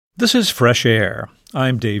This is Fresh Air.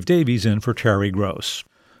 I'm Dave Davies in for Terry Gross.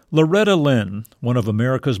 Loretta Lynn, one of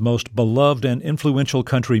America's most beloved and influential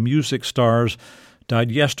country music stars,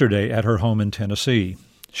 died yesterday at her home in Tennessee.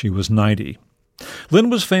 She was 90.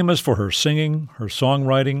 Lynn was famous for her singing, her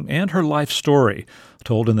songwriting, and her life story,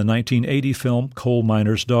 told in the 1980 film Coal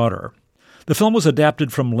Miner's Daughter. The film was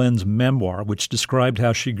adapted from Lynn's memoir, which described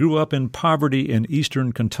how she grew up in poverty in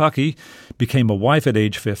eastern Kentucky, became a wife at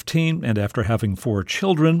age 15, and after having 4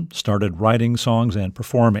 children, started writing songs and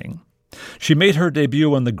performing. She made her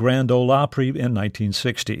debut on the Grand Ole Opry in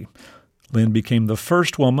 1960. Lynn became the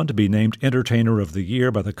first woman to be named Entertainer of the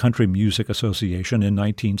Year by the Country Music Association in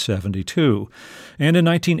 1972, and in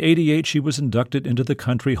 1988 she was inducted into the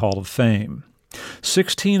Country Hall of Fame.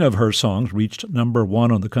 16 of her songs reached number 1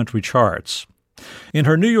 on the country charts. In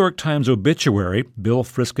her New York Times obituary, Bill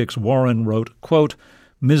Friskick's Warren wrote, quote,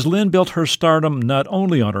 "Ms. Lynn built her stardom not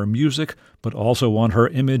only on her music, but also on her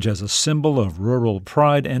image as a symbol of rural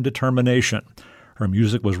pride and determination. Her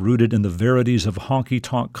music was rooted in the verities of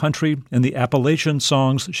honky-tonk country and the Appalachian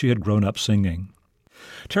songs she had grown up singing."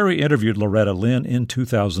 Terry interviewed Loretta Lynn in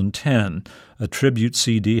 2010. A tribute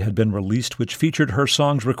CD had been released which featured her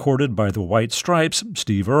songs recorded by the White Stripes,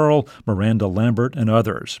 Steve Earle, Miranda Lambert, and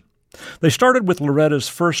others. They started with Loretta's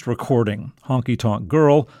first recording, Honky Tonk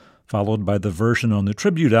Girl, followed by the version on the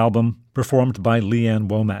tribute album performed by Leanne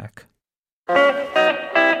Womack.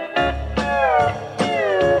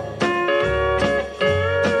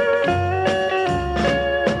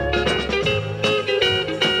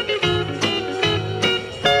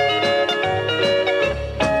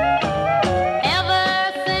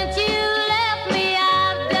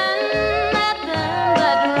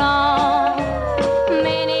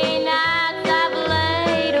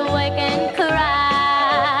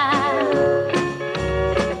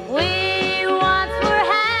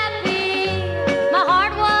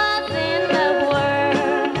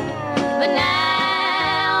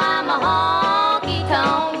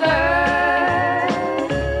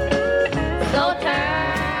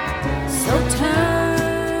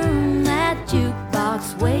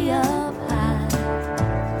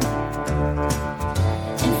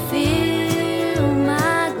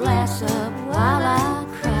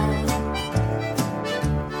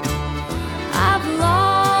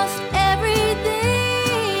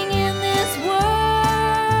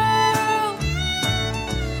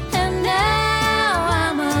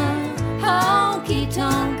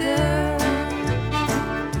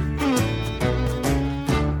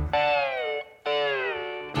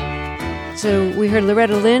 So we heard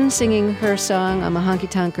Loretta Lynn singing her song, I'm a Honky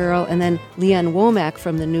Tonk Girl, and then Leanne Womack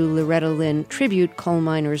from the new Loretta Lynn tribute, Coal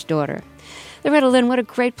Miner's Daughter. Loretta Lynn, what a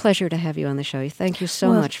great pleasure to have you on the show. Thank you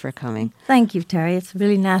so much for coming. Thank you, Terry. It's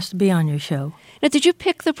really nice to be on your show. Now, did you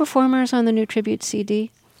pick the performers on the new tribute CD?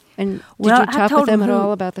 And did you talk with them at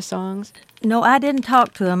all about the songs? No, I didn't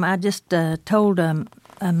talk to them. I just told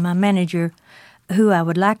my manager who I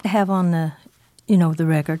would like to have on the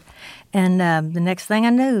record. And the next thing I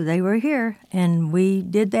knew, they were here, and we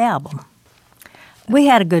did the album. We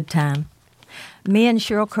had a good time. Me and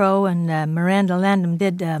Sheryl Crow and Miranda Landon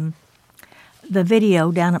did the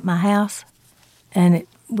video down at my house, and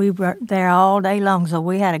we were there all day long, so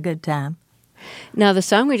we had a good time. Now, the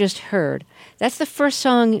song we just heard, that's the first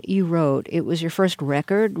song you wrote. It was your first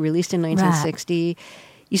record, released in 1960. Right.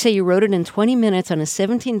 You say you wrote it in 20 minutes on a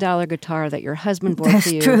 $17 guitar that your husband bought for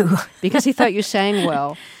you. That's true. Because he thought you sang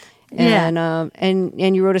well. And,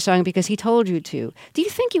 and you wrote a song because he told you to. Do you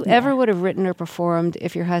think you ever would have written or performed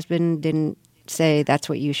if your husband didn't say that's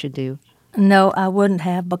what you should do? No, I wouldn't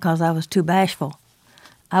have, because I was too bashful.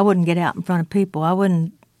 I wouldn't get out in front of people. I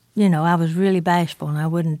wouldn't, I was really bashful, and I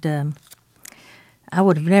wouldn't, I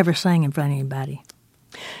would have never sang in front of anybody.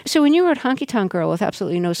 So when you wrote Honky Tonk Girl with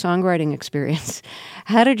absolutely no songwriting experience,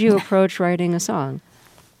 how did you approach writing a song?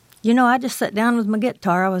 I just sat down with my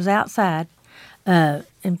guitar. I was outside.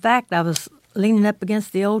 In fact, I was leaning up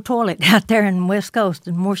against the old toilet out there in West Coast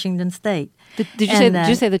in Washington State. Did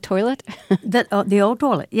you say the toilet? The old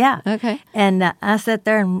toilet, yeah. Okay. And I sat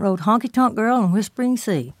there and wrote Honky Tonk Girl and Whispering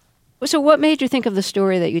Sea. So what made you think of the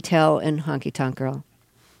story that you tell in Honky Tonk Girl?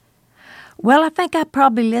 Well, I think I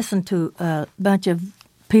probably listened to a bunch of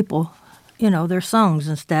people, their songs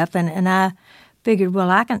and stuff, and I figured,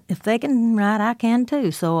 well, if they can write, I can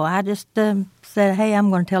too. So I just said, hey, I'm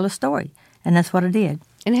going to tell a story. And that's what I did.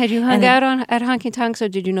 And had you hung out at Honky Tonks, or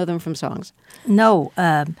did you know them from songs? No.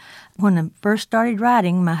 When I first started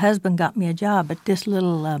writing, my husband got me a job at this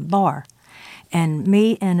little bar. And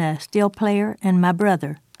me and a steel player and my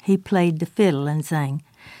brother, he played the fiddle and sang.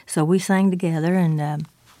 So we sang together, and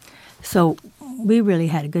so we really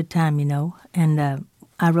had a good time, And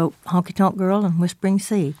I wrote Honky Tonk Girl and Whispering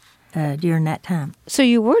Sea during that time. So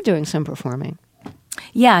you were doing some performing.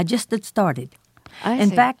 Yeah, I just had started. I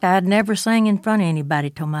In see. fact, I had never sang in front of anybody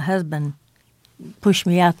till my husband pushed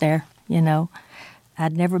me out there, you know.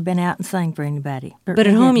 I'd never been out and sang for anybody. But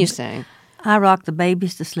at home you sang. I rocked the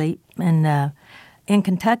babies to sleep. And in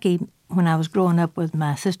Kentucky, when I was growing up with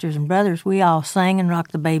my sisters and brothers, we all sang and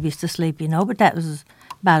rocked the babies to sleep, you know. But that was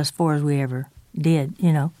about as far as we ever did,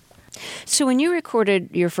 you know. So when you recorded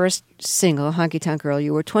your first single, Honky Tonk Girl,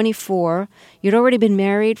 you were 24. You'd already been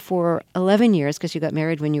married for 11 years because you got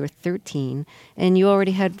married when you were 13. And you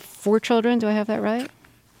already had 4 children. Do I have that right?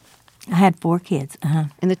 I had 4 kids.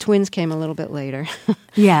 And the twins came a little bit later.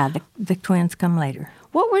 Yeah, the twins come later.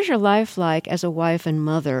 What was your life like as a wife and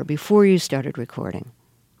mother before you started recording?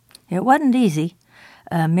 It wasn't easy.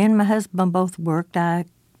 Me and my husband both worked. I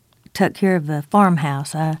took care of the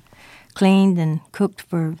farmhouse. I cleaned and cooked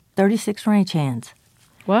for 36 ranch hands.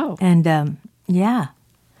 Wow. And, yeah,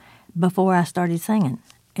 before I started singing.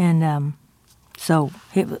 And so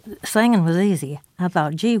singing was easy. I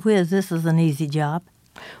thought, gee whiz, this is an easy job.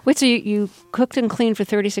 Wait, so you cooked and cleaned for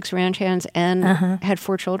 36 ranch hands and had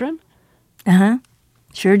 4 children? Uh-huh.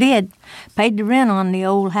 Sure did. Paid the rent on the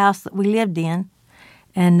old house that we lived in.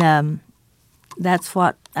 And that's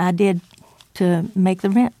what I did to make the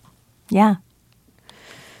rent. Yeah.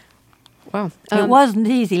 Wow. It wasn't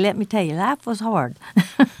easy, let me tell you. Life was hard.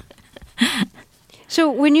 So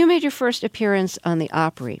when you made your first appearance on the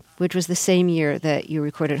Opry, which was the same year that you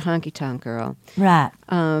recorded Honky Tonk Girl, Right.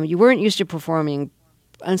 You weren't used to performing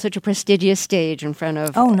on such a prestigious stage in front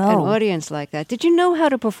of an audience like that. Did you know how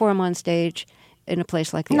to perform on stage in a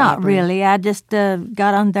place like the Not Opry? really. I just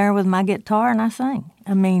got on there with my guitar and I sang.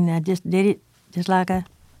 I mean, I just did it just like I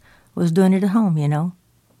was doing it at home, you know.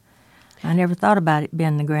 I never thought about it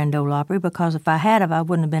being the Grand Ole Opry because if I had I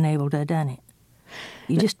wouldn't have been able to have done it.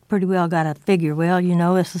 You just pretty well got to figure, well, you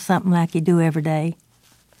know, this is something like you do every day.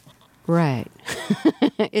 Right.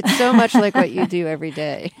 It's so much like what you do every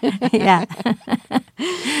day. Yeah.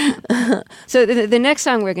 So the next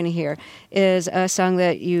song we're going to hear is a song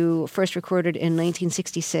that you first recorded in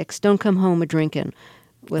 1966, Don't Come Home A-Drinkin',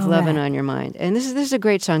 with Lovin' on Your Mind. And this is a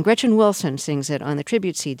great song. Gretchen Wilson sings it on the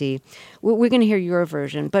tribute CD. We're going to hear your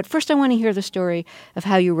version. But first I want to hear the story of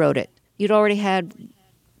how you wrote it. You'd already had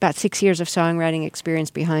about 6 years of songwriting experience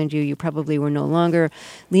behind you. You probably were no longer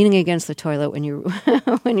leaning against the toilet when you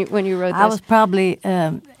when you wrote this. I was probably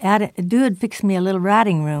Dew had fixed me a little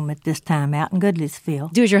writing room at this time out in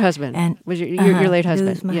Goodlettsville. Dew was your husband. And was your late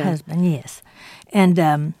husband. Dew was my husband, yes.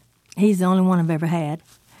 And he's the only one I've ever had.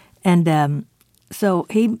 And so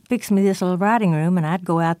he fixed me this little writing room, and I'd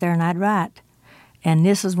go out there and I'd write. And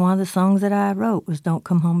this is one of the songs that I wrote was Don't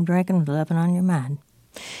Come Home Drinking with Lovin' on Your Mind.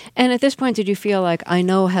 And at this point, did you feel like, I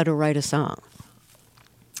know how to write a song?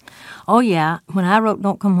 Oh, yeah. When I wrote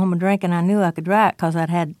Don't Come Home A-Drinkin', I knew I could write because I'd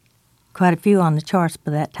had quite a few on the charts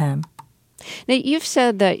by that time. Now, you've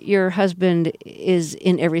said that your husband is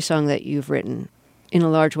in every song that you've written, in a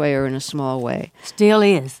large way or in a small way. Still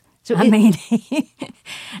is. So I mean,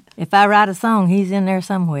 if I write a song, he's in there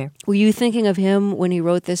somewhere. Were you thinking of him when he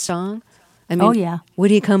wrote this song? I mean, oh, yeah.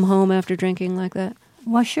 Would he come home after drinking like that?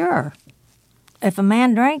 Well, sure. If a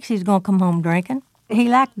man drinks, he's going to come home drinking. He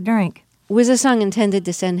liked to drink. Was the song intended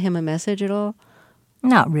to send him a message at all?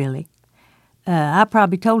 Not really. I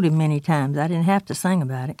probably told him many times. I didn't have to sing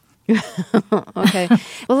about it. Okay.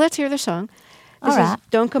 Well, let's hear the song. This All right. is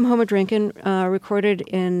Don't Come Home A-Drinkin', recorded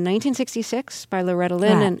in 1966 by Loretta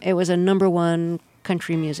Lynn, Right. and it was a #1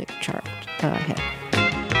 country music chart hit.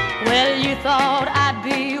 Well, you thought I'd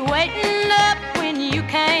be waiting up when you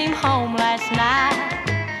came home last night.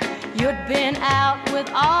 You'd been out with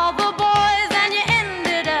all the boys and you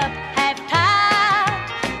ended up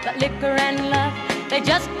half-tied. But liquor and love, they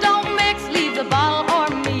just don't mix. Leave the bottle or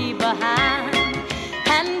me behind.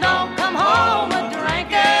 And don't come home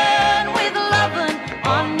a-drinking with lovin'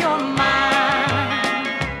 on your mind.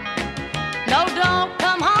 No, don't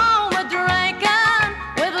come home a-drinking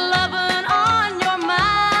with lovin' on your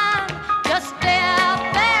mind. Just stay out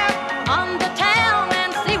there on the town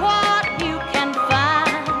and see what you can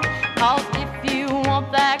find. 'Cause if you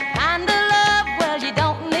want that kind of love, well, you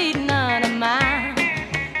don't need none of mine.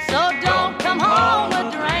 So don't come home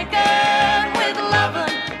a-drinking with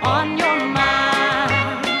lovin' on your mind.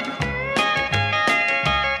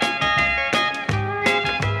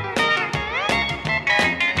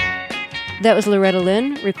 That was Loretta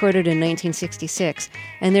Lynn, recorded in 1966.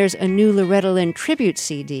 And there's a new Loretta Lynn tribute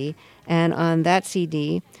CD, and on that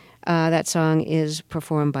CD, that song is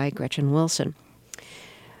performed by Gretchen Wilson.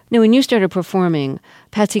 Now, when you started performing,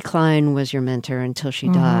 Patsy Cline was your mentor until she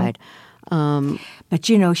died. But,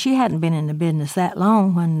 she hadn't been in the business that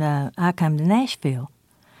long when I come to Nashville.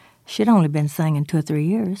 She'd only been singing 2 or 3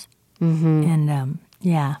 years. Mm-hmm. And,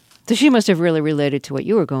 yeah. So she must have really related to what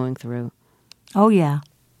you were going through. Oh, yeah.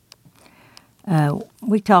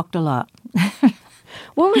 We talked a lot.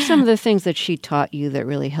 What were some of the things that she taught you that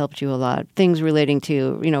really helped you a lot? Things relating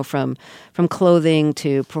to, from clothing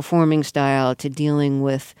to performing style to dealing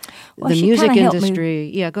with the music industry.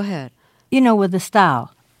 Yeah, go ahead. With the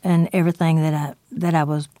style and everything that I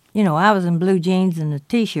was, I was in blue jeans and a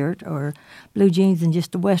T-shirt or blue jeans and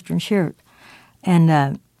just a Western shirt.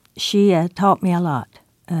 And she taught me a lot,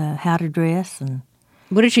 how to dress. And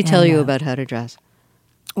what did she tell you about how to dress?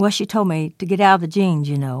 Well, she told me to get out of the jeans,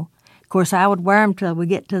 Of course, I would wear them till we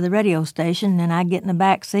get to the radio station, and then I'd get in the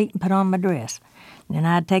back seat and put on my dress. And then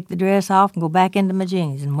I'd take the dress off and go back into my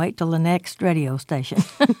jeans and wait till the next radio station.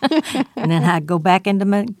 And then I'd go back into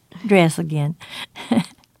my dress again.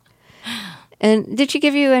 And did she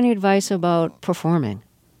give you any advice about performing?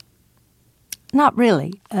 Not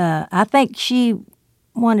really. I think she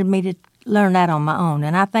wanted me to learn that on my own,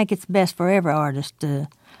 and I think it's best for every artist to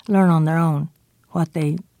learn on their own what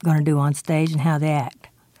they're going to do on stage and how they act.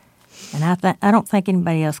 And I don't think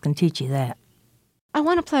anybody else can teach you that. I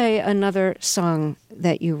want to play another song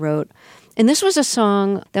that you wrote. And this was a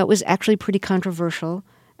song that was actually pretty controversial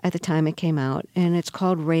at the time it came out, and it's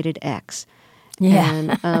called Rated X. Yeah.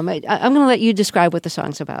 And I'm going to let you describe what the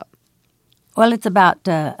song's about. Well, it's about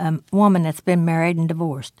a woman that's been married and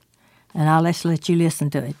divorced, and I'll just let you listen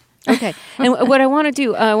to it. Okay. And what I want to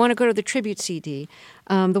do, I want to go to the tribute CD.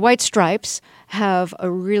 The White Stripes have a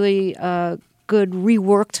really good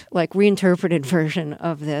reworked, reinterpreted version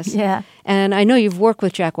of this. Yeah. And I know you've worked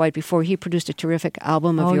with Jack White before. He produced a terrific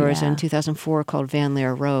album of yours in 2004 called Van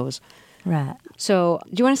Lear Rose. Right. So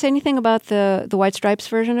do you want to say anything about the White Stripes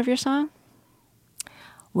version of your song?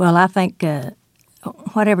 Well, I think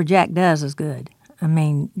whatever Jack does is good. I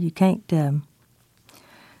mean, you can't...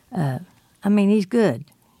 he's good.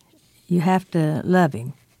 You have to love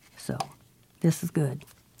him. So this is good.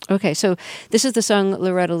 Okay, so this is the song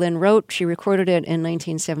Loretta Lynn wrote. She recorded it in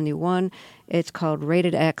 1971. It's called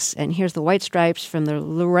Rated X, and here's the White Stripes from the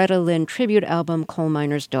Loretta Lynn tribute album Coal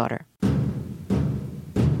Miner's Daughter.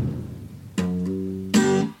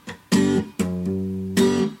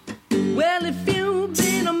 Well, if you've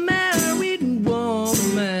been a married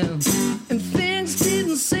woman and things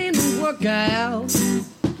didn't seem to work out,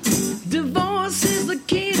 divorce is the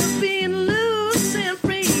key to being loose and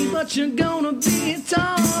free, but you're gonna be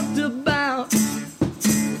talked about.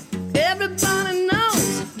 Everybody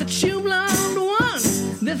knows that you loved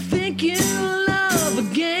once, they think you love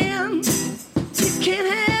again. You can't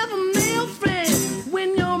have a male friend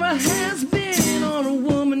when you're a has-been, or a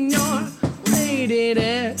woman you're rated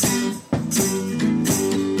X.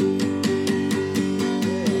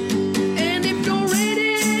 And if you're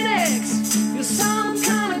rated X, you're some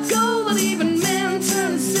kind of goal that even men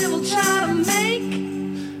turn civil try to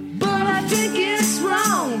make. But I think it's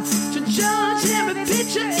wrong to judge every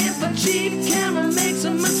picture if a cheap camera makes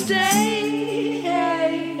a mistake.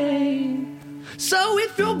 So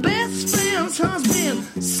if your best friend's husband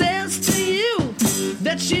says to you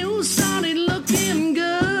that you started looking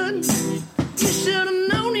good, you should have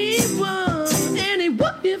known he would, and he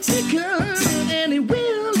would if he could, and he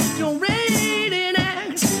will if you're rated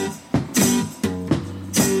X.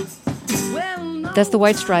 Well, no. That's the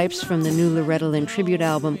White Stripes from the new Loretta Lynn tribute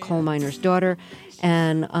album Coal Miner's Daughter,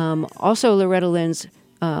 and also Loretta Lynn's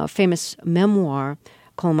famous memoir,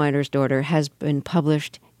 Coal Miner's Daughter, has been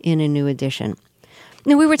published in a new edition.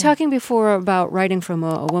 Now, we were talking before about writing from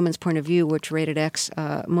a woman's point of view, which Rated X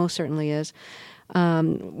most certainly is.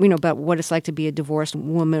 About what it's like to be a divorced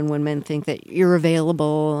woman when men think that you're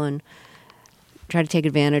available and try to take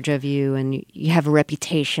advantage of you and you have a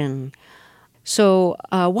reputation. So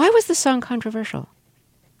why was the song controversial?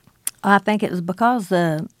 I think it was because,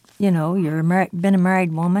 you're been a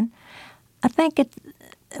married woman. I think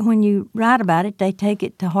when you write about it, they take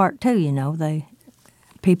it to heart too,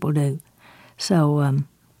 people do. So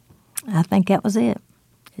I think that was it.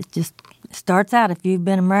 It just starts out, if you've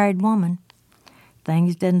been a married woman,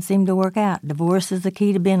 things doesn't seem to work out. Divorce is the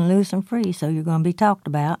key to being loose and free, so you're going to be talked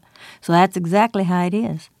about. So that's exactly how it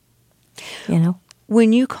is,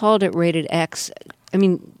 When you called it Rated X,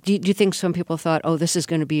 do you think some people thought, oh, this is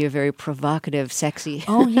going to be a very provocative, sexy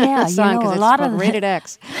song because it's called Rated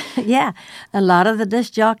X? Yeah, a lot of the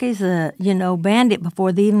disc jockeys, banned it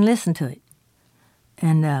before they even listened to it.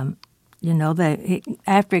 And,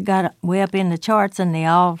 after it got way up in the charts and they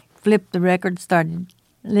all flipped the record, started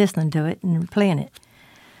listening to it and playing it.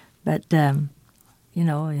 But You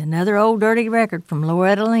know, another old dirty record from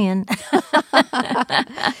Loretta Lynn.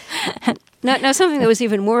 Now, something that was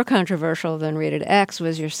even more controversial than Rated X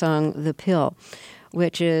was your song "The Pill,"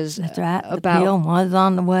 which is That's right. about The pill was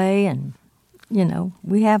on the way, and you know,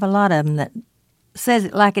 we have a lot of them that says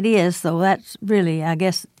it like it is. So that's really, I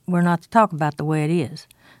guess, we're not to talk about the way it is.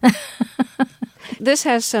 This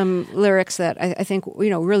has some lyrics that I think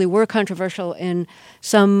really were controversial in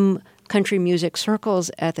some country music circles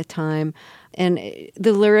at the time, and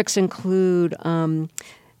the lyrics include.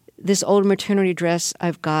 This old maternity dress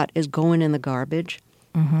I've got is going in the garbage.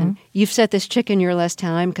 And you've set this chick in your less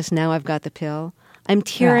time because now I've got the pill. I'm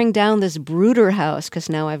tearing down this brooder house because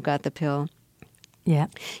now I've got the pill. Yeah.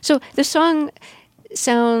 So the song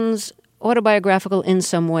sounds autobiographical in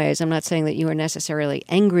some ways. I'm not saying that you are necessarily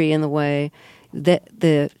angry in the way that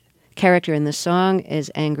the character in the song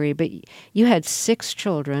is angry, but you had 6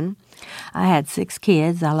 children. I had 6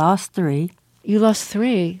 kids. I lost 3. You lost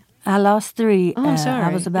 3. I lost 3. Oh, I'm sorry. I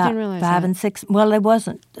was I about didn't realize 5 that. and 6. Well, it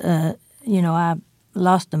wasn't, I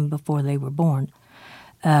lost them before they were born.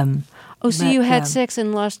 So but, you had 6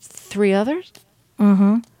 and lost 3 others?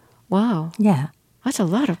 Mm-hmm. Wow. Yeah. That's a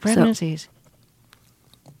lot of pregnancies.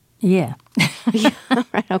 Yeah. Yeah,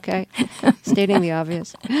 right, okay. Stating the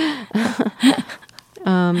obvious.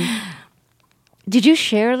 Did you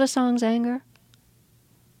share the song's anger?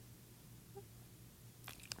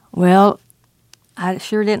 Well, I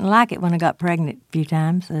sure didn't like it when I got pregnant a few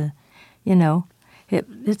times.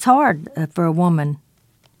 It's hard for a woman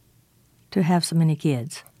to have so many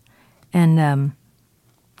kids. And,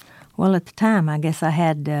 at the time, I guess I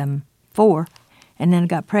had 4, and then I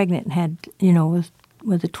got pregnant and had,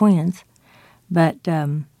 with the twins. But,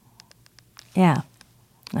 yeah,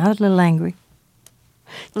 I was a little angry.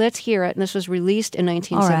 Let's hear it. And this was released in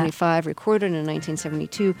 1975, recorded in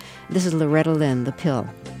 1972. This is Loretta Lynn, The Pill.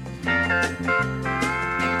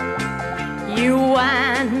 You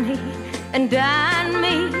whined me and dined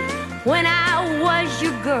me when I was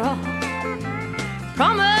your girl.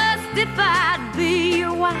 Promised if I'd be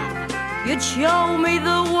your wife, you'd show me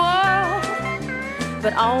the world.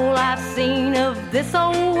 But all I've seen of this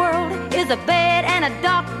old world is a bed and a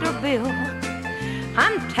doctor bill.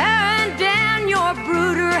 I'm tearing down your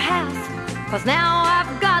brooder house, 'cause now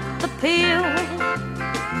I've got the pill.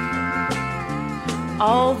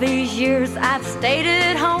 All these years I've stayed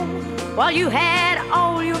at home while you had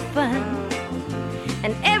all your fun.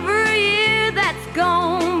 And every year that's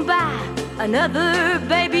gone by, another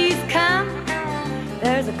baby's come.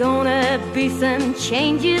 There's gonna be some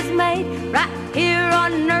changes made right here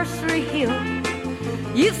on Nursery Hill.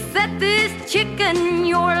 You set this chicken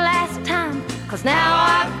your last time, 'cause now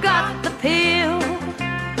I've got the pill.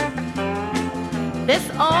 This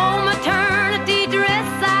old maternity dress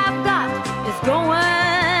I've got is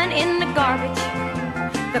going in the garbage.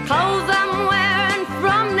 The clothes I'm wearing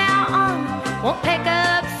from now on won't take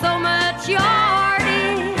up so much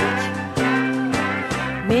yardage.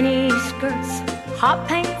 Mini skirts, hot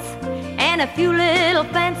pants, and a few little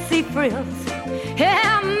fancy frills. Yeah,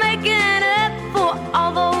 I'm making up for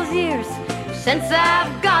all those years since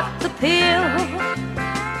I've got the pill.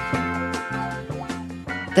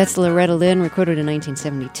 That's Loretta Lynn, recorded in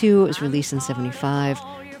 1972. It was released in 75.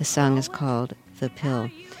 The song is called The Pill.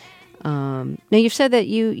 Now, you've said that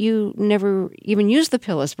you never even used the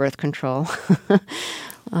pill as birth control.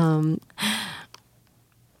 Well,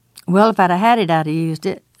 if I'd have had it, I'd have used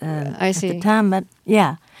it I see. at the time. But,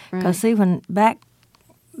 yeah, Right. because, see, back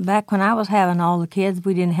when I was having all the kids,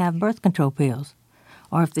 we didn't have birth control pills.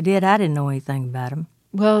 Or if they did, I didn't know anything about them.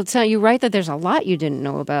 Well, so you're right that there's a lot you didn't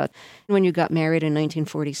know about when you got married in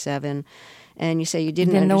 1947, and you say you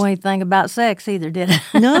didn't know anything about sex either, did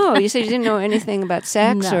I? No, you said you didn't know anything about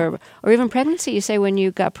sex No. or even pregnancy. You say when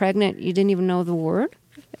you got pregnant, you didn't even know the word.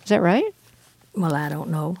 Is that right? Well, I don't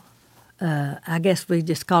know. I guess we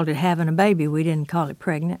just called it having a baby. We didn't call it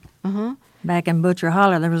pregnant. Uh-huh. Back in Butcher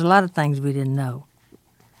Holler, there was a lot of things we didn't know.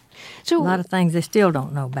 So A lot of things they still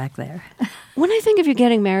don't know back there. when I think of you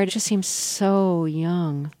getting married, it just seems so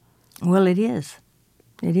young. Well, it is.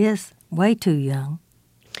 It is way too young.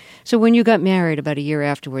 So when you got married, about a year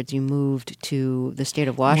afterwards, you moved to the state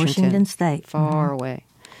of Washington State. far away.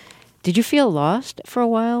 Did you feel lost for a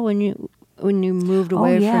while when you moved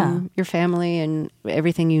away yeah. from your family and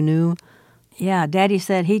everything you knew? Yeah, Daddy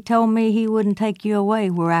said he told me he wouldn't take you away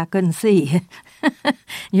where I couldn't see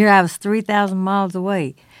you. I was 3,000 miles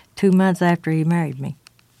away 2 months after he married me.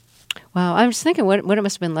 Wow, I was thinking what it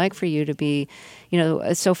must have been like for you to be,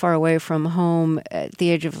 so far away from home at the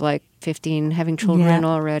age of like 15, having children Yeah.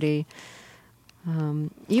 already.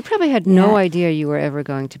 You probably had no Yeah. idea you were ever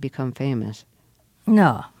going to become famous.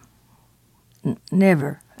 No.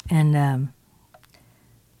 never. And I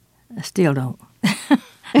still don't.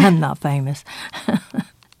 I'm not famous.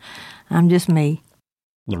 I'm just me.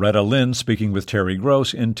 Loretta Lynn speaking with Terry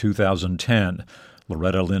Gross in 2010.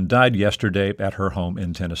 Loretta Lynn died yesterday at her home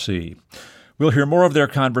in Tennessee. We'll hear more of their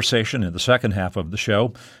conversation in the second half of the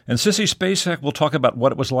show, and Sissy Spacek will talk about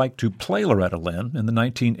what it was like to play Loretta Lynn in the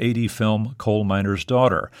 1980 film Coal Miner's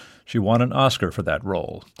Daughter. She won an Oscar for that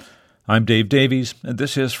role. I'm Dave Davies, and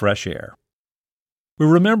this is Fresh Air. We're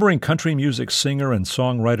remembering country music singer and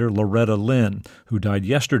songwriter Loretta Lynn, who died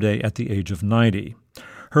yesterday at the age of 90.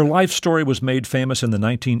 Her life story was made famous in the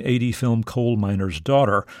 1980 film Coal Miner's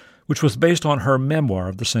Daughter, which was based on her memoir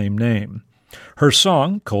of the same name. Her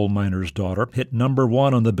song, Coal Miner's Daughter, hit number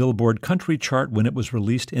 1 on the Billboard country chart when it was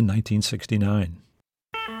released in 1969.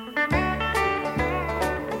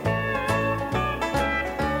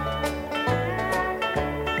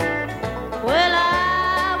 Well,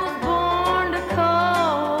 I was born a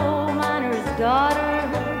coal miner's daughter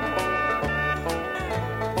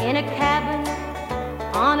in a cabin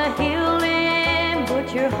on a hill in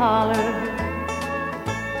Butcher Holler.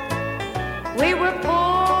 We were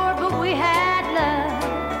poor, but we had love.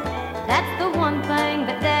 That's the one thing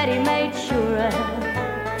that Daddy made sure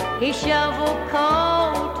of. He shoveled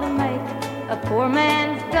coal to make a poor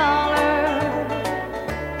man's dollar.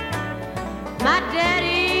 My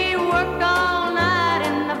daddy worked all night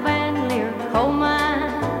in the Van Leer coal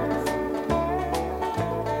mines,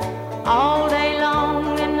 all day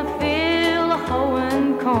long in the field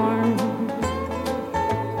hoeing corn.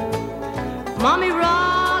 Mommy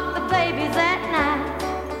rocked the babies at night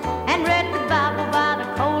and read the Bible by the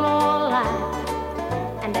coal oil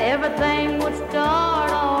light, and everything would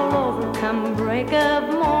start all over come break of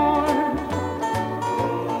morn.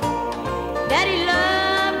 Daddy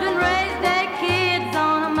loved and raised their kids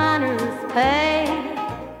on a miner's pay.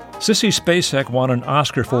 Sissy Spacek won an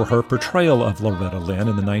Oscar for her portrayal of Loretta Lynn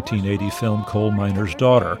in the 1980 film Coal Miner's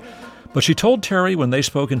Daughter. But she told Terry when they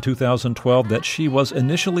spoke in 2012 that she was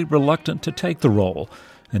initially reluctant to take the role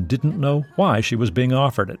and didn't know why she was being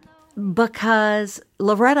offered it. Because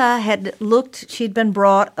Loretta she'd been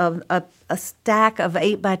brought a stack of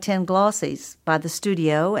 8x10 glossies by the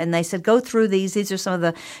studio, and they said, go through these. These are some of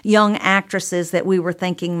the young actresses that we were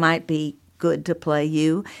thinking might be good to play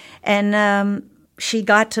you. And she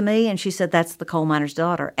got to me and she said, that's the Coal Miner's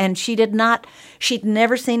Daughter. And she'd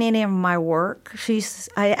never seen any of my work.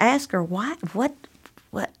 I asked her, what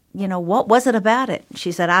was it about it?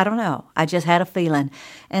 She said, I don't know. I just had a feeling.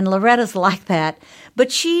 And Loretta's like that.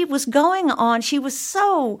 But she was going on. She was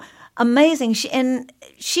so amazing.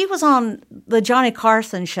 She was on the Johnny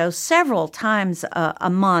Carson show several times a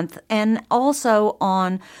month, and also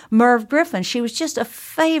on Merv Griffin. She was just a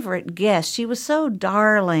favorite guest. She was so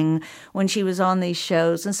darling when she was on these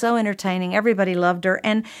shows and so entertaining. Everybody loved her.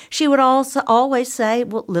 And she would also always say,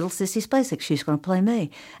 well, little Sissy Spacek, she's going to play me.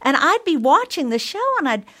 And I'd be watching the show,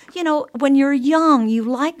 and when you're young, you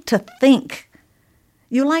like to think.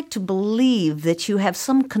 You like to believe that you have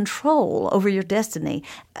some control over your destiny.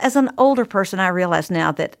 As an older person, I realize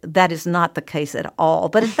now that that is not the case at all.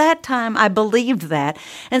 But at that time, I believed that.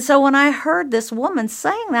 And so when I heard this woman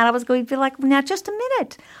saying that, I was going to be like, now, just a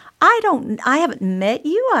minute. I haven't met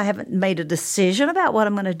you. I haven't made a decision about what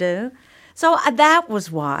I'm going to do. So that was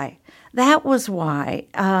why.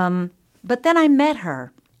 But then I met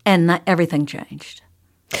her, and everything changed.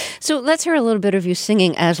 So let's hear a little bit of you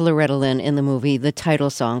singing as Loretta Lynn in the movie, the title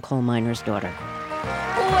song, Coal Miner's Daughter.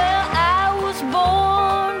 Well, I was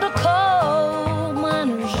born a coal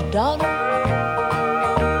miner's daughter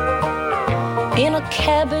in a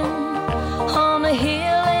cabin on a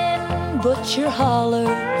hill in Butcher Holler.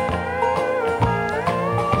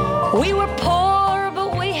 We were poor,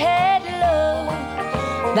 but we had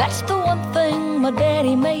love. That's the one thing my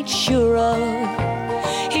daddy made sure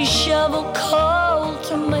of. He shoveled coal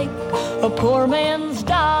to make a poor man's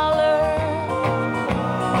dollar.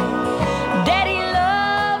 Daddy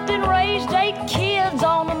loved and raised 8 kids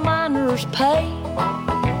on a miner's pay.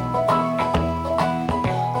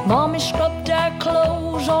 Mommy scrubbed our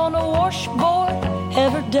clothes on a washboard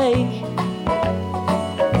every day.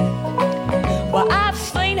 Well, I've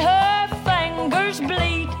seen her fingers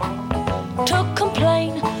bleed. To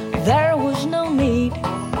complain, there was no need.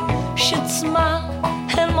 She'd smile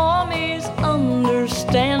and Mommy's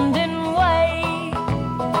understanding way.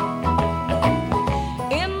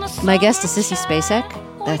 My guest is Sissy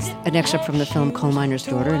Spacek. That's an excerpt from the film Coal Miner's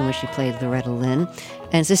Daughter, in which she played Loretta Lynn.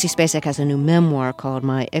 And Sissy Spacek has a new memoir called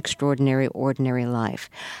My Extraordinary Ordinary Life.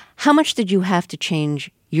 How much did you have to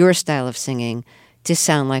change your style of singing to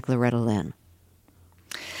sound like Loretta Lynn?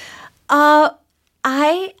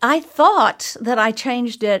 I thought that I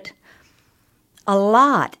changed it a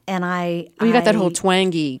lot, and Well, you got that whole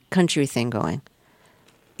twangy country thing going.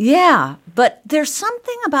 Yeah, but there's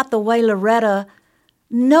something about the way Loretta,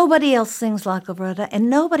 nobody else sings like Loretta, and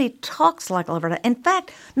nobody talks like Loretta. In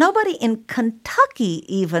fact, nobody in Kentucky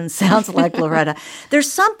even sounds like Loretta.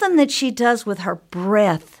 There's something that she does with her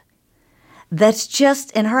breath that's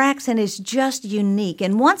just, and her accent is just unique.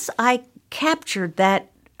 And once I captured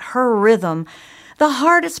her rhythm, the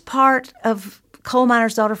hardest part of Coal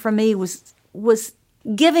Miner's Daughter for me was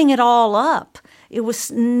giving it all up. It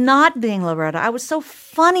was not being Loretta. I was so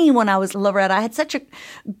funny when I was Loretta.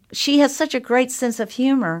 She has such a great sense of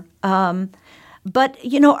humor. But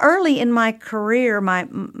early in my career,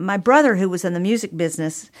 my brother, who was in the music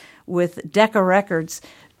business with Decca Records,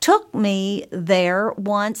 took me there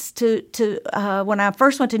once to when I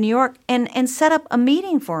first went to New York and set up a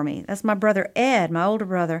meeting for me. That's my brother Ed, my older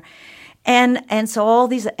brother, and so all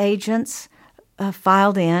these agents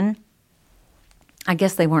filed in. I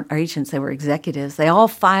guess they weren't agents, they were executives. They all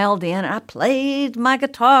filed in, and I played my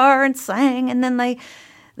guitar and sang, and then they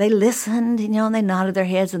listened, and they nodded their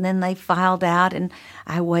heads, and then they filed out, and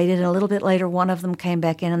I waited, and a little bit later, one of them came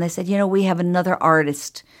back in, and they said, we have another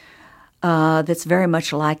artist that's very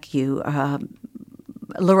much like you,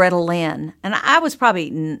 Loretta Lynn. And I was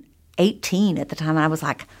probably 18 at the time, and I was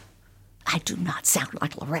like, I do not sound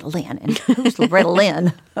like Loretta Lynn. And who's Loretta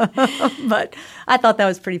Lynn? But I thought that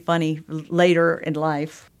was pretty funny later in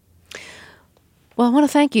life. Well, I want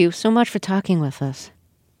to thank you so much for talking with us.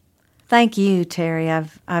 Thank you, Terry.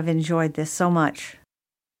 I've enjoyed this so much.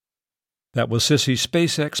 That was Sissy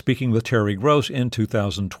Spacek speaking with Terry Gross in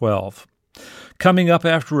 2012. Coming up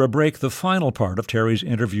after a break, the final part of Terry's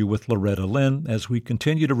interview with Loretta Lynn as we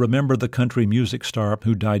continue to remember the country music star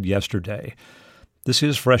who died yesterday. This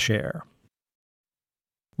is Fresh Air.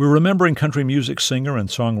 We're remembering country music singer and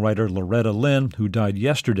songwriter Loretta Lynn, who died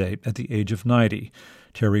yesterday at the age of 90.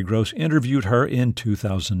 Terry Gross interviewed her in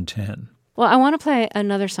 2010. Well, I want to play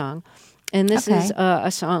another song, and this Okay. is a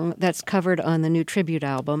song that's covered on the new tribute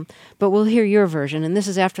album, but we'll hear your version, and this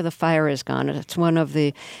is After the Fire Is Gone. It's one of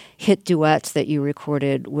the hit duets that you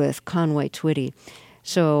recorded with Conway Twitty.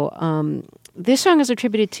 So this song is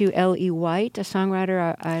attributed to L.E. White, a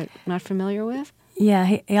songwriter I'm not familiar with.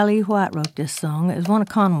 Yeah, L.E. White wrote this song. It was one of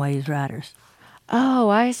Conway's writers. Oh,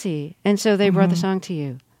 I see. And so they brought the song to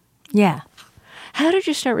you. Yeah. How did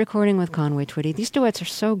you start recording with Conway Twitty? These duets are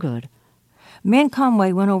so good. Me and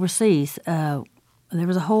Conway went overseas. There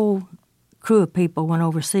was a whole crew of people went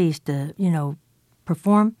overseas to,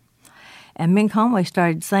 perform. And me and Conway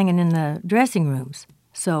started singing in the dressing rooms.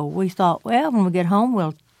 So we thought, well, when we get home,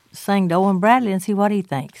 we'll sing to Owen Bradley and see what he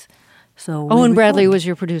thinks. So Owen Bradley recorded. was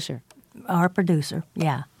your producer. Our producer,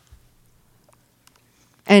 yeah.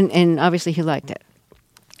 And obviously he liked it.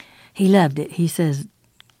 He loved it. He says,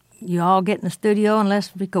 you all get in the studio and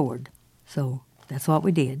let's record. So that's what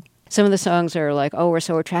we did. Some of the songs are like, oh, we're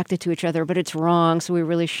so attracted to each other, but it's wrong, so we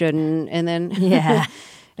really shouldn't. And then, Yeah.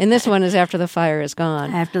 and this one is After the Fire Is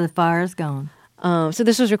Gone. After the fire is gone. So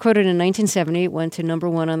this was recorded in 1970. It went to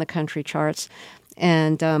 #1 on the country charts.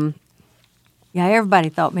 And, Yeah, everybody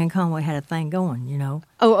thought me and Conway had a thing going,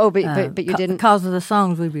 but you didn't? Because of the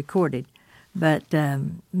songs we recorded. But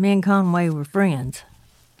me and Conway were friends.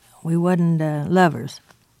 We wasn't lovers.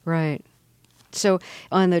 Right. So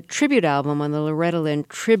on the tribute album, on the Loretta Lynn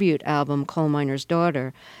tribute album, Coal Miner's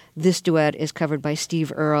Daughter, this duet is covered by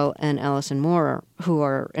Steve Earle and Allison Moorer, who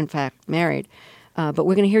are, in fact, married. But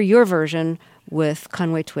we're going to hear your version with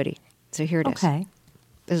Conway Twitty. So here it is. Okay.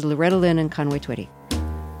 This is Loretta Lynn and Conway Twitty.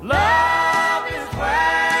 Love is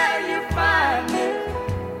where you find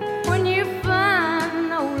it when you find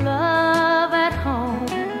no love at home,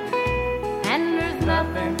 and there's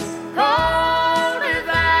nothing cold as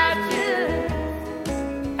ashes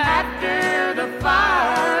after the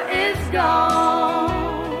fire is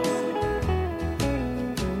gone.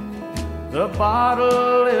 The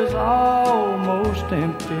bottle is almost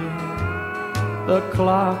empty. The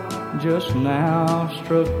clock just now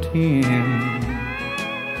struck 10.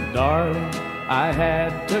 Darling, I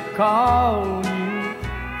had to call you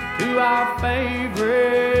to our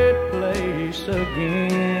favorite place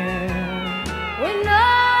again. We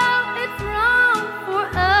know it's wrong for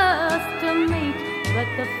us to meet, but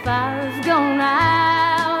the fire's gone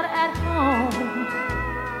out at home,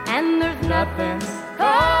 and there's nothing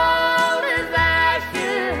cold as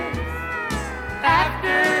ashes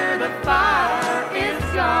after the fire is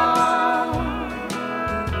gone.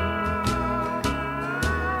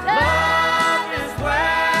 Love is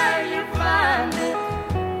where you find it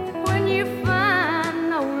when you find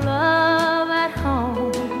no love at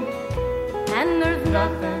home, and there's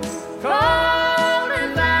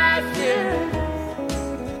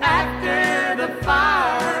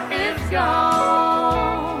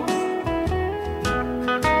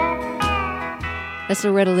That's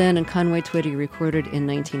Loretta Lynn and Conway Twitty, recorded in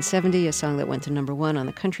 1970, a song that went to number 1 on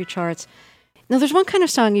the country charts. Now, there's one kind of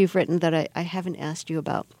song you've written that I haven't asked you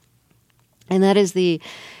about, and that is the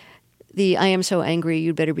I am so angry,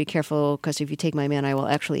 you'd better be careful, because if you take my man, I will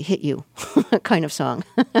actually hit you kind of song.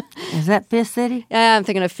 Is that Fist City? Yeah, I'm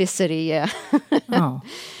thinking of Fist City, yeah. Oh.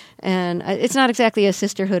 And it's not exactly a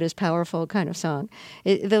sisterhood is powerful kind of song.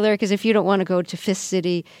 The lyric is, if you don't want to go to Fist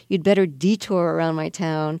City, you'd better detour around my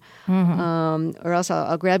town, or else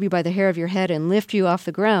I'll grab you by the hair of your head and lift you off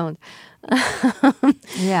the ground.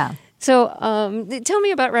 Yeah. So tell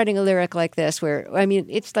me about writing a lyric like this where, I mean,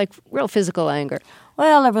 it's like real physical anger.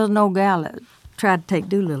 Well, there was no gal that tried to take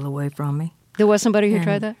Doolittle away from me. There was somebody who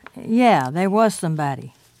tried that? Yeah, there was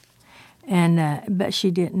somebody. And but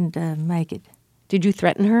she didn't make it. Did you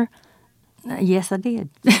threaten her? Yes, I did.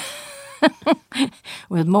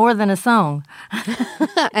 With more than a song.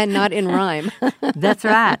 And not in rhyme. That's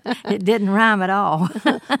right. It didn't rhyme at all.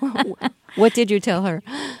 What did you tell her?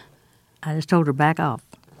 I just told her back off.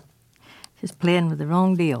 She's playing with the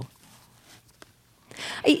wrong deal.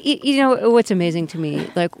 You know, what's amazing to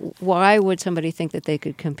me, like, why would somebody think that they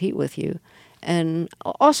could compete with you? And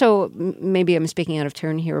also, maybe I'm speaking out of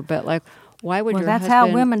turn here, but, like, why would your that's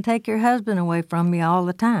husband... how women take your husband away from you all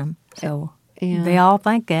the time. So Yeah. they all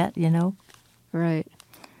think that, you know. Right.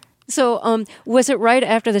 So was it right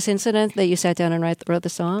after this incident that you sat down and wrote the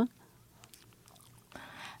song?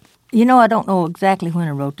 You know, I don't know exactly when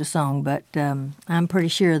I wrote the song, but I'm pretty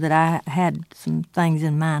sure that I had some things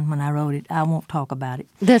in mind when I wrote it. I won't talk about it.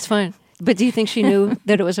 That's fine. But do you think she knew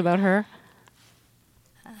that it was about her?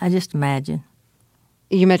 I just imagine.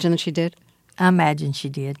 You imagine that she did? I imagine she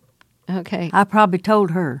did. Okay. I probably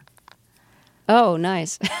told her. Oh,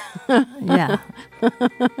 nice. Yeah.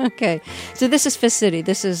 Okay. So this is Fist City.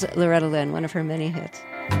 This is Loretta Lynn, one of her many hits.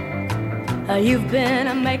 You've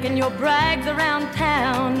been making your brags around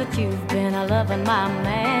town that you've been loving my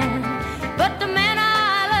man. But the man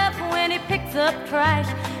I love, when he picks up trash,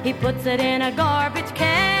 he puts it in a garbage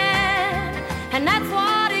can. And that's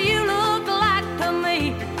what you look like to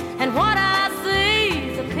me. And what I see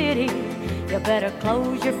is a pity. You better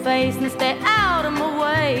close your face and stay out of my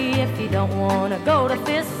way if you don't want to go to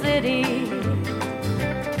Fist City.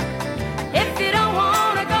 If you don't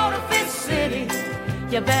want to go to Fist City,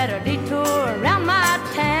 you better detour around my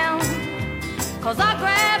town. 'Cause I'll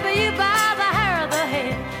grab you by the hair of the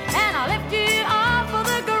head and I'll lift you off of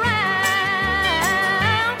the ground.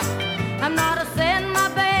 I'm not a saying my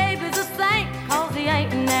baby's a saint, 'cause he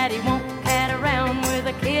ain't, and that he won't cat around with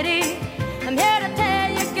a kitty. I'm here to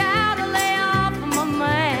tell you, gotta lay off of my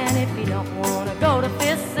man if you don't want to go to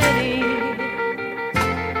Fist City.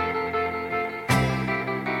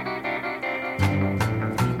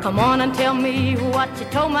 Come on and tell me what you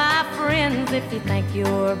told my friends if you think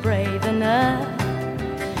you're brave enough.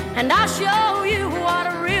 And I'll show you what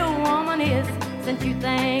a real woman is, since you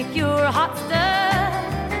think you're hot stuff.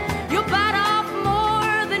 You'll bite off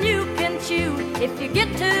more than you can chew if you get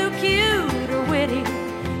too cute or witty.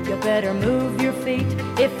 You better move your feet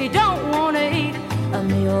if you don't want to eat a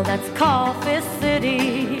meal that's called Fist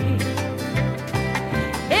City.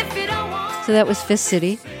 If you don't want... So that was Fist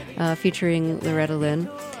City, featuring Loretta Lynn.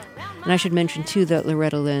 And I should mention, too, that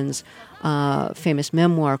Loretta Lynn's famous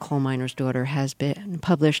memoir, Coal Miner's Daughter, has been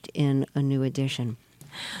published in a new edition.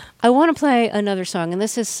 I want to play another song, and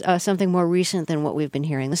this is something more recent than what we've been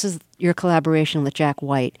hearing. This is your collaboration with Jack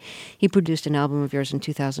White. He produced an album of yours in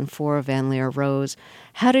 2004, Van Lear Rose.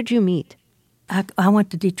 How did you meet? I went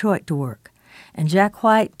to Detroit to work, and Jack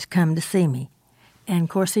White come to see me. And, of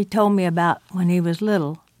course, he told me about when he was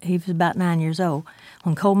little. He was about 9 years old.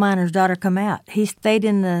 When Coal Miner's Daughter come out, he stayed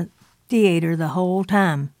in the theater the whole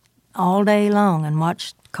time, all day long, and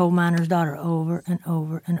watched Coal Miner's Daughter over and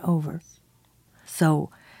over and over. So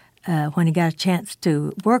when he got a chance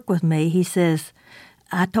to work with me, he says,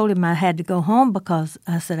 I told him I had to go home because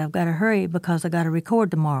I said, I've got to hurry because I got to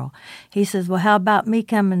record tomorrow. He says, well, how about me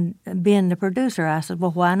coming being the producer? I said,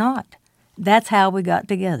 well, why not? That's how we got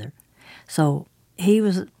together. So he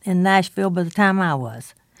was in Nashville by the time I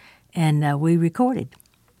was, and we recorded,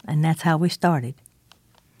 and that's how we started.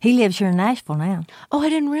 He lives here in Nashville now. Oh, I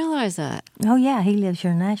didn't realize that. Oh, yeah, he lives here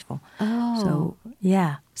in Nashville. Oh. So,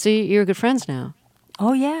 yeah. So you're good friends now?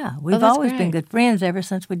 Oh, yeah. We've that's always great. been good friends ever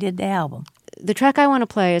since we did the album. The track I want to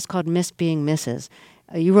play is called Miss Being Mrs.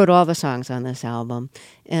 You wrote all the songs on this album.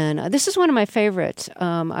 And this is one of my favorites.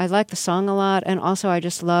 I like the song a lot, and also I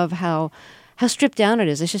just love how stripped down it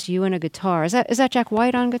is. It's just you and a guitar. Is that Jack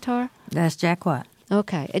White on guitar? That's Jack White.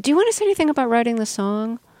 Okay. Do you want to say anything about writing the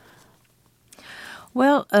song?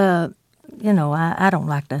 Well, I don't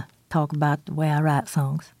like to talk about the way I write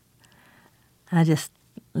songs. I just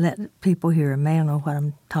let people hear them. They don't know what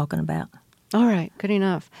I'm talking about. All right, good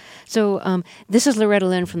enough. So this is Loretta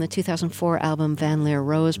Lynn from the 2004 album Van Lear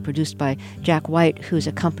Rose, produced by Jack White, who's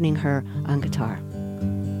accompanying her on guitar.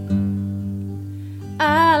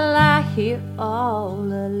 I lie here all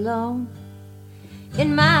alone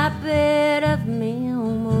in my bed of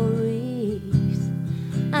memories.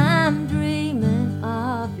 I'm dreaming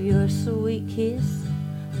of your sweet kiss.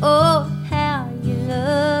 Oh, how you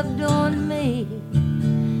loved on me.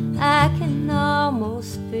 I can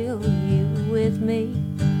almost feel you with me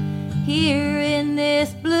here in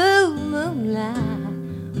this blue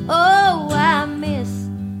moonlight. Oh, I miss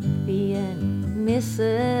being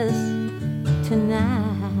Mrs.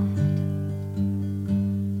 Tonight.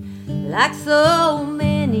 Like so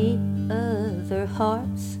many other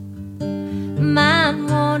hearts, mine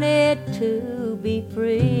wanted to be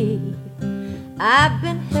free. I've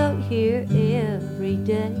been held here every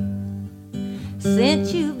day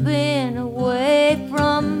since you've been away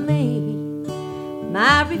from me.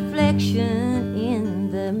 My reflection in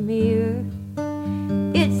the mirror,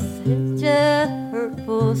 it's such a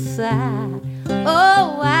hurtful sight.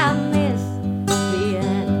 Oh, I miss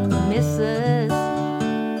being Mrs.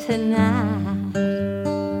 Tonight.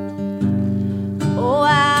 Oh,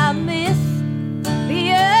 I miss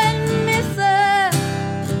being Mrs.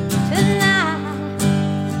 Tonight.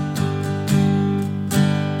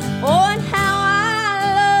 Oh, and how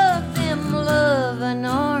I love them loving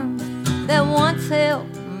arms that once held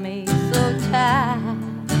me so tight.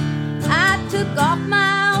 I took off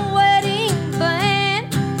my wedding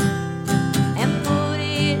band and put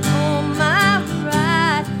it on my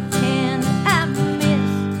right hand. I miss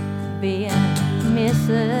being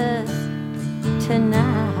Mrs.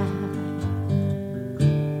 Tonight.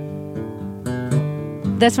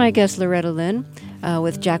 That's my guest, Loretta Lynn,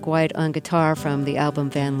 with Jack White on guitar from the album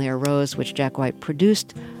Van Lear Rose, which Jack White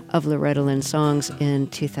produced of Loretta Lynn songs in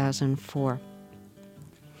 2004.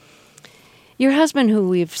 Your husband, who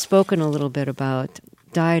we've spoken a little bit about,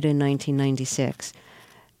 died in 1996,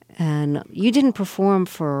 and you didn't perform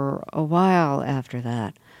for a while after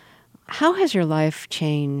that. How has your life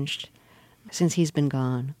changed since he's been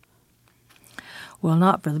gone? Well,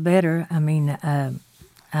 not for the better. I mean,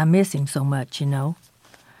 I miss him so much, you know.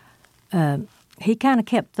 He kind of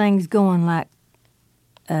kept things going, like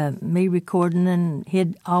me recording, and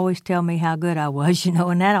he'd always tell me how good I was, you know,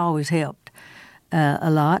 and that always helped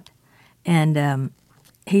a lot. And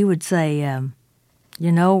he would say,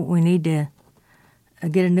 you know, we need to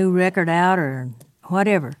get a new record out or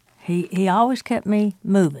whatever. He always kept me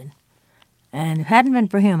moving. And if it hadn't been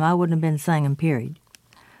for him, I wouldn't have been singing, period.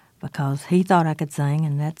 Because he thought I could sing,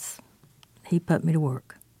 and he put me to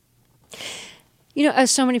work. You know,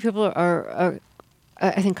 as so many people are,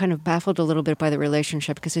 I think, kind of baffled a little bit by the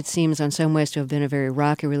relationship, because it seems in some ways to have been a very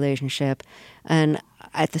rocky relationship. And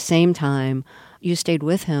at the same time, you stayed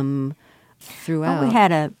with him throughout.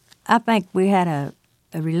 Well, I think we had a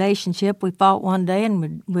relationship. We fought one day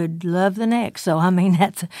and we'd love the next. So, I mean,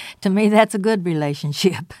 to me, that's a good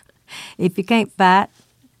relationship. If you can't fight,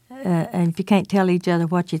 and if you can't tell each other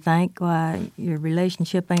what you think, why, your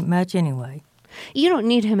relationship ain't much anyway. You don't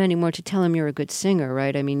need him anymore to tell him you're a good singer,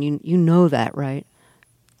 right? I mean, you know that, right?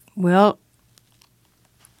 Well,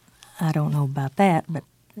 I don't know about that, but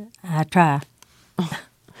I try.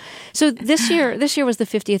 So this year was the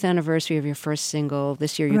 50th anniversary of your first single.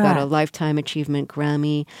 This year you got a Lifetime Achievement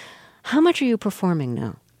Grammy. How much are you performing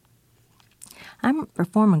now? I'm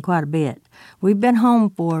performing quite a bit. We've been home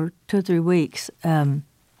for 2 or 3 weeks.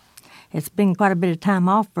 It's been quite a bit of time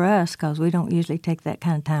off for us because we don't usually take that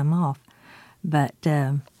kind of time off. But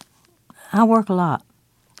I work a lot.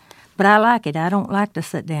 But I like it. I don't like to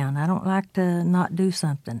sit down. I don't like to not do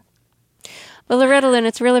something. Well, Loretta Lynn,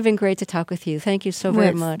 it's really been great to talk with you. Thank you so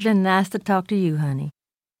very much. It's been nice to talk to you, honey.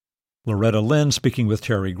 Loretta Lynn speaking with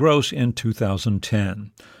Terry Gross in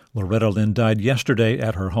 2010. Loretta Lynn died yesterday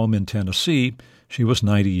at her home in Tennessee. She was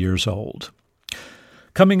 90 years old.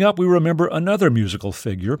 Coming up, we remember another musical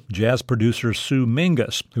figure, jazz producer Sue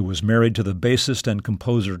Mingus, who was married to the bassist and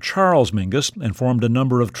composer Charles Mingus and formed a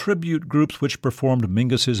number of tribute groups which performed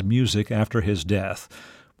Mingus's music after his death.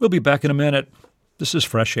 We'll be back in a minute. This is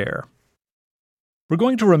Fresh Air. We're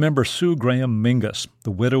going to remember Sue Graham Mingus,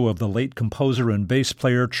 the widow of the late composer and bass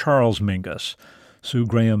player Charles Mingus. Sue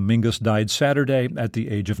Graham Mingus died Saturday at the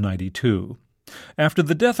age of 92. After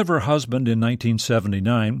the death of her husband in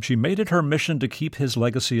 1979, she made it her mission to keep his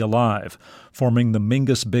legacy alive, forming the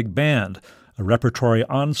Mingus Big Band, a repertory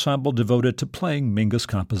ensemble devoted to playing Mingus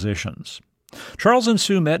compositions. Charles and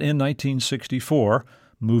Sue met in 1964,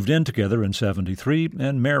 moved in together in 73,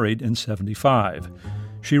 and married in 75.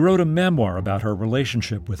 She wrote a memoir about her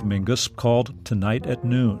relationship with Mingus called Tonight at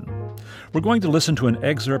Noon. We're going to listen to an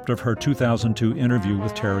excerpt of her 2002 interview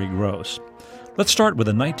with Terry Gross. Let's start with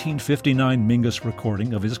a 1959 Mingus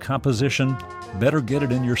recording of his composition, Better Get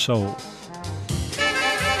It in Your Soul.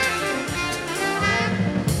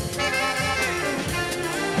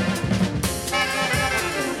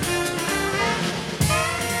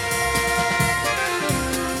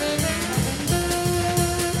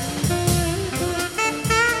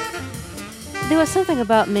 There was something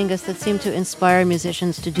about Mingus that seemed to inspire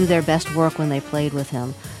musicians to do their best work when they played with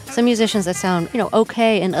him. Some musicians that sound,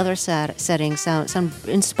 okay in other settings sound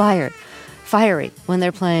inspired, fiery when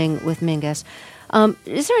they're playing with Mingus.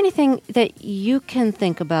 Is there anything that you can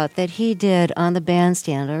think about that he did on the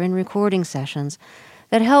bandstand or in recording sessions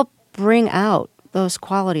that helped bring out those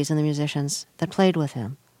qualities in the musicians that played with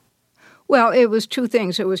him? Well, it was two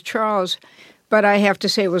things. It was Charles, but I have to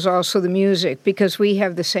say it was also the music, because we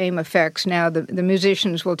have the same effects now. The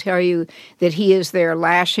musicians will tell you that he is there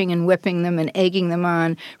lashing and whipping them and egging them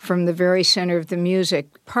on from the very center of the music.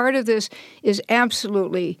 Part of this is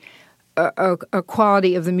absolutely a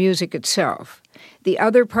quality of the music itself. The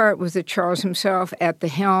other part was that Charles himself, at the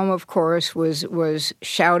helm, of course, was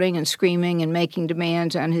shouting and screaming and making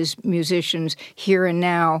demands on his musicians here and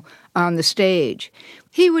now on the stage.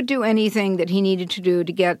 He would do anything that he needed to do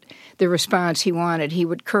to get the response he wanted. He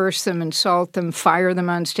would curse them, insult them, fire them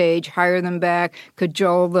on stage, hire them back,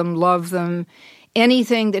 cajole them, love them,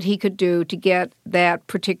 anything that he could do to get that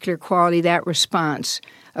particular quality, that response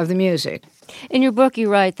of the music. In your book,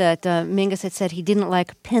 you write that Mingus had said he didn't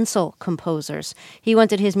like pencil composers. He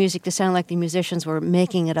wanted his music to sound like the musicians were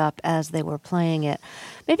making it up as they were playing it.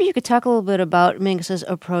 Maybe you could talk a little bit about Mingus's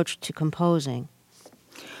approach to composing.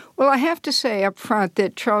 Well, I have to say up front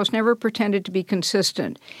that Charles never pretended to be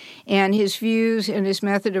consistent, and his views and his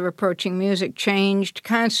method of approaching music changed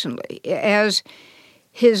constantly, as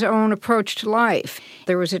his own approach to life.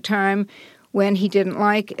 There was a time when he didn't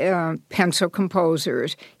like pencil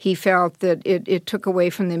composers. He felt that it took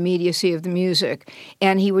away from the immediacy of the music,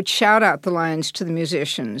 and he would shout out the lines to the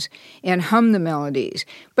musicians and hum the melodies.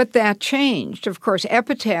 But that changed. Of course,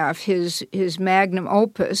 Epitaph, his magnum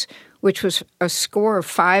opus, which was a score of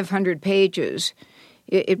 500 pages,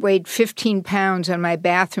 it weighed 15 pounds on my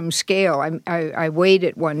bathroom scale. I weighed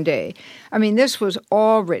it one day. I mean, this was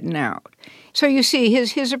all written out. So you see,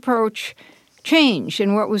 his approach changed,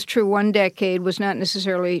 and what was true one decade was not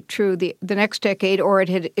necessarily true the next decade, or it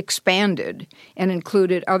had expanded and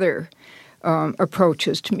included other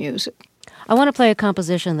approaches to music. I want to play a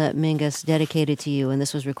composition that Mingus dedicated to you, and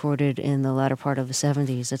this was recorded in the latter part of the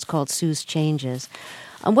 70s. It's called Sue's Changes.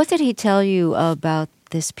 What did he tell you about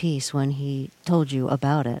this piece when he told you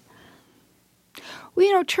about it?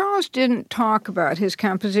 Well, Charles didn't talk about his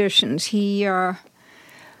compositions.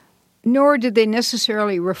 Nor did they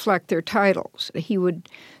necessarily reflect their titles. He would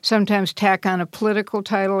sometimes tack on a political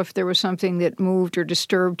title if there was something that moved or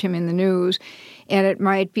disturbed him in the news, and it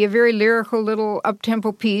might be a very lyrical little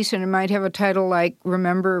up-tempo piece, and it might have a title like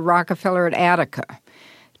Remember Rockefeller at Attica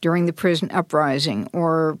during the prison uprising,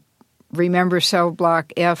 or Remember Cell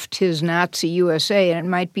Block F, 'Tis Nazi USA, and it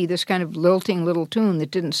might be this kind of lilting little tune that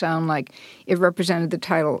didn't sound like it represented the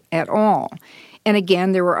title at all. And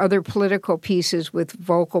again, there were other political pieces with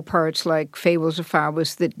vocal parts like Fables of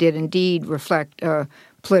Faubus that did indeed reflect a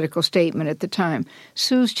political statement at the time.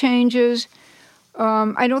 Sue's Changes,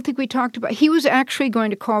 I don't think we talked about. He was actually going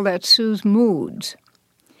to call that Sue's Moods.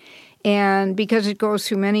 And because it goes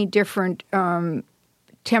through many different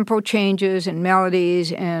tempo changes and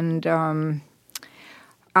melodies, and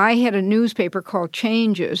I had a newspaper called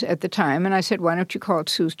Changes at the time, and I said, why don't you call it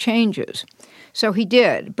Sue's Changes? So he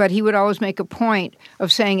did, but he would always make a point of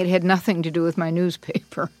saying it had nothing to do with my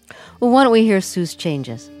newspaper. Well, why don't we hear Sue's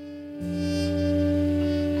Changes?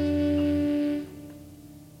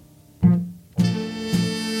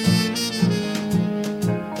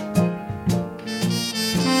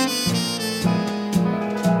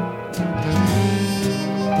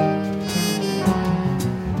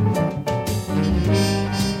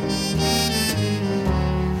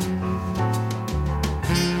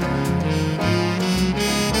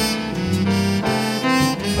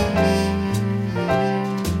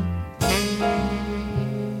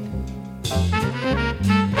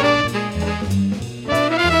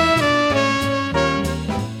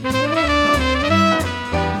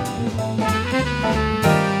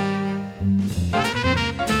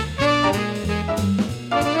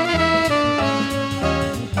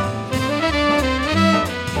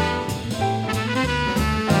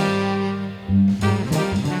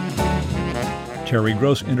 Terry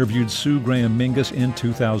Gross interviewed Sue Graham-Mingus in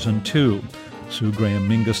 2002. Sue Graham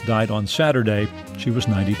Mingus died on Saturday. She was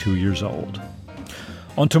 92 years old.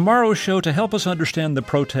 On tomorrow's show, to help us understand the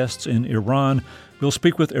protests in Iran, we'll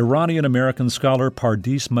speak with Iranian-American scholar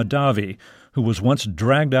Pardis Mahdavi, who was once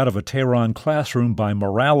dragged out of a Tehran classroom by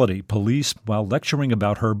morality police while lecturing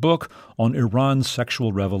about her book on Iran's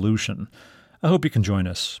sexual revolution. I hope you can join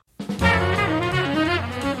us.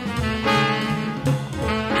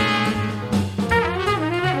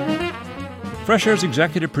 Fresh Air's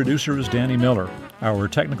executive producer is Danny Miller. Our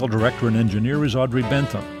technical director and engineer is Audrey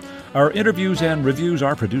Bentham. Our interviews and reviews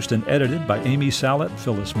are produced and edited by Amy Sallet,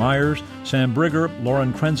 Phyllis Myers, Sam Brigger,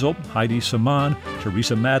 Lauren Krenzel, Heidi Saman,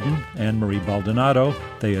 Teresa Madden, Anne-Marie Baldonado,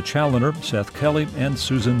 Thea Challoner, Seth Kelly, and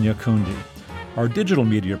Susan Nyakundi. Our digital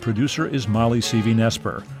media producer is Molly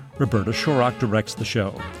Seavey-Nesper. Roberta Shorrock directs the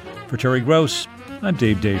show. For Terry Gross, I'm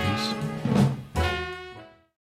Dave Davies.